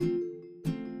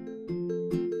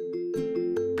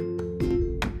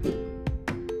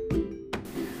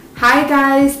Hi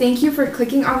guys, thank you for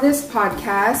clicking on this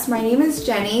podcast. My name is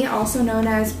Jenny, also known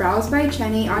as Brows by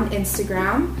Jenny on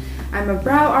Instagram. I'm a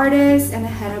brow artist and a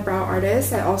henna brow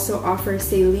artist. I also offer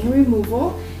saline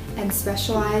removal and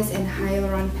specialize in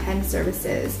hyaluron pen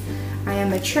services. I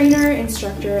am a trainer,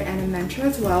 instructor, and a mentor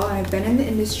as well. I've been in the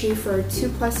industry for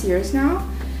 2+ years now.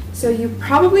 So you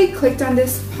probably clicked on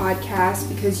this podcast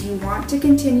because you want to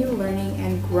continue learning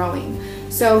and growing.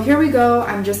 So here we go.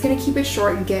 I'm just going to keep it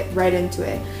short and get right into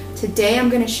it. Today I'm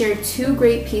going to share 2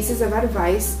 great pieces of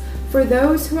advice for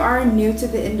those who are new to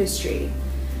the industry.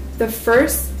 The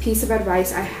first piece of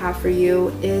advice I have for you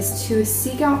is to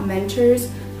seek out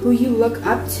mentors who you look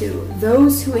up to,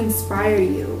 those who inspire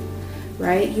you,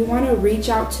 right? You want to reach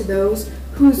out to those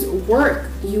whose work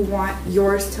you want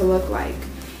yours to look like.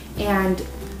 And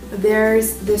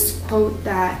there's this quote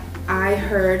that I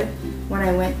heard when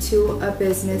I went to a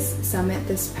business summit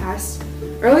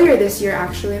earlier this year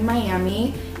actually in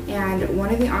Miami, and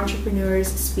one of the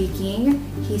entrepreneurs speaking,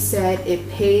 he said, "It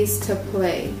pays to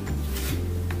play."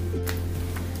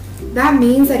 That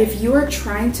means that if you are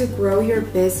trying to grow your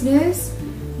business,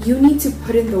 you need to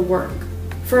put in the work.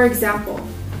 For example,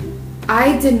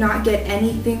 I did not get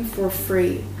anything for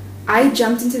free. I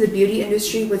jumped into the beauty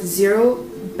industry with zero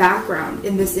background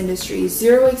in this industry,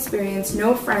 zero experience,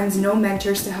 no friends, no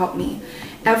mentors to help me.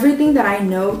 Everything that I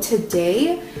know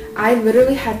today, I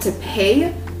literally had to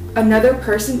pay another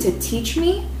person to teach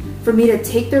me, for me to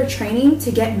take their training,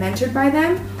 to get mentored by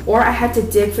them, or I had to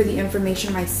dig for the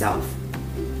information myself.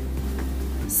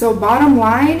 So bottom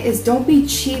line is, don't be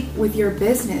cheap with your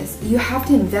business. You have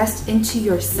to invest into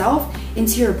yourself,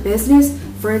 into your business,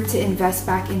 for it to invest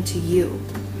back into you.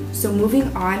 So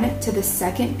moving on to the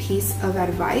second piece of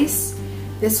advice.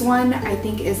 This one I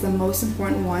think is the most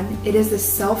important one. It is the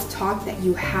self-talk that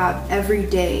you have every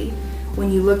day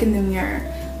when you look in the mirror,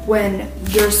 when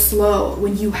you're slow,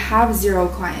 when you have 0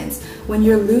 clients, when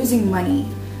you're losing money,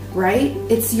 right?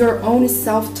 It's your own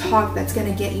self-talk that's going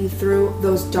to get you through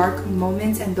those dark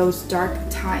moments and those dark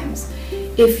times.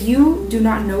 If you do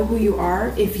not know who you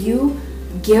are, if you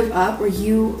give up or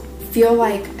you feel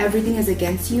like everything is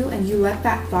against you and you let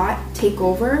that thought take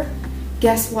over,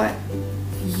 guess what?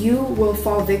 You will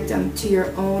fall victim to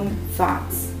your own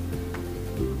thoughts.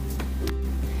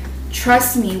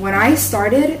 Trust me, when I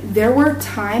started, there were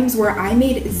times where I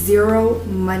made 0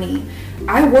 money.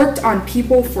 I worked on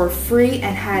people for free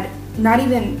and had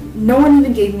no one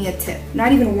even gave me a tip,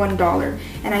 not even $1,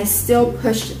 and I still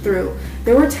pushed through.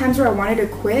 There were times where I wanted to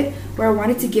quit, where I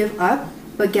wanted to give up,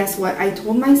 but guess what? I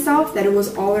told myself that it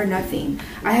was all or nothing.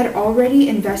 I had already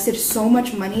invested so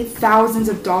much money, thousands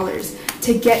of dollars,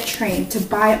 to get trained, to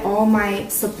buy all my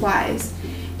supplies,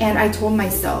 and I told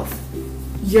myself,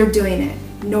 you're doing it.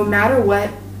 No matter what,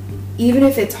 even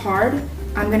if it's hard,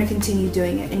 I'm going to continue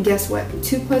doing it. And guess what?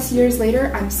 2+ years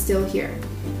later, I'm still here.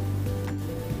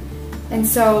 And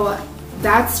so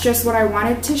that's just what I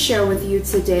wanted to share with you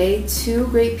today. 2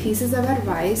 great pieces of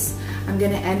advice. I'm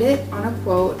going to end it on a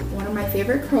quote, one of my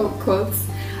favorite quotes.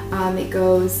 It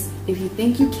goes, if you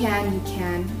think you can, you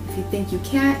can. If you think you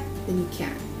can't, then you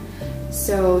can't.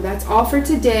 So that's all for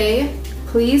today.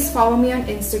 Please follow me on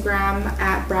Instagram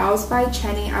at Brows by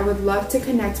Jenny. I would love to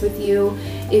connect with you.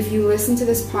 If you listen to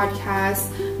this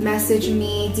podcast, message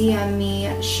me, DM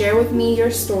me, share with me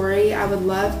your story. I would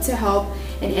love to help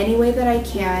in any way that I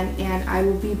can, and I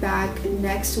will be back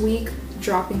next week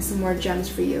dropping some more gems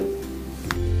for you.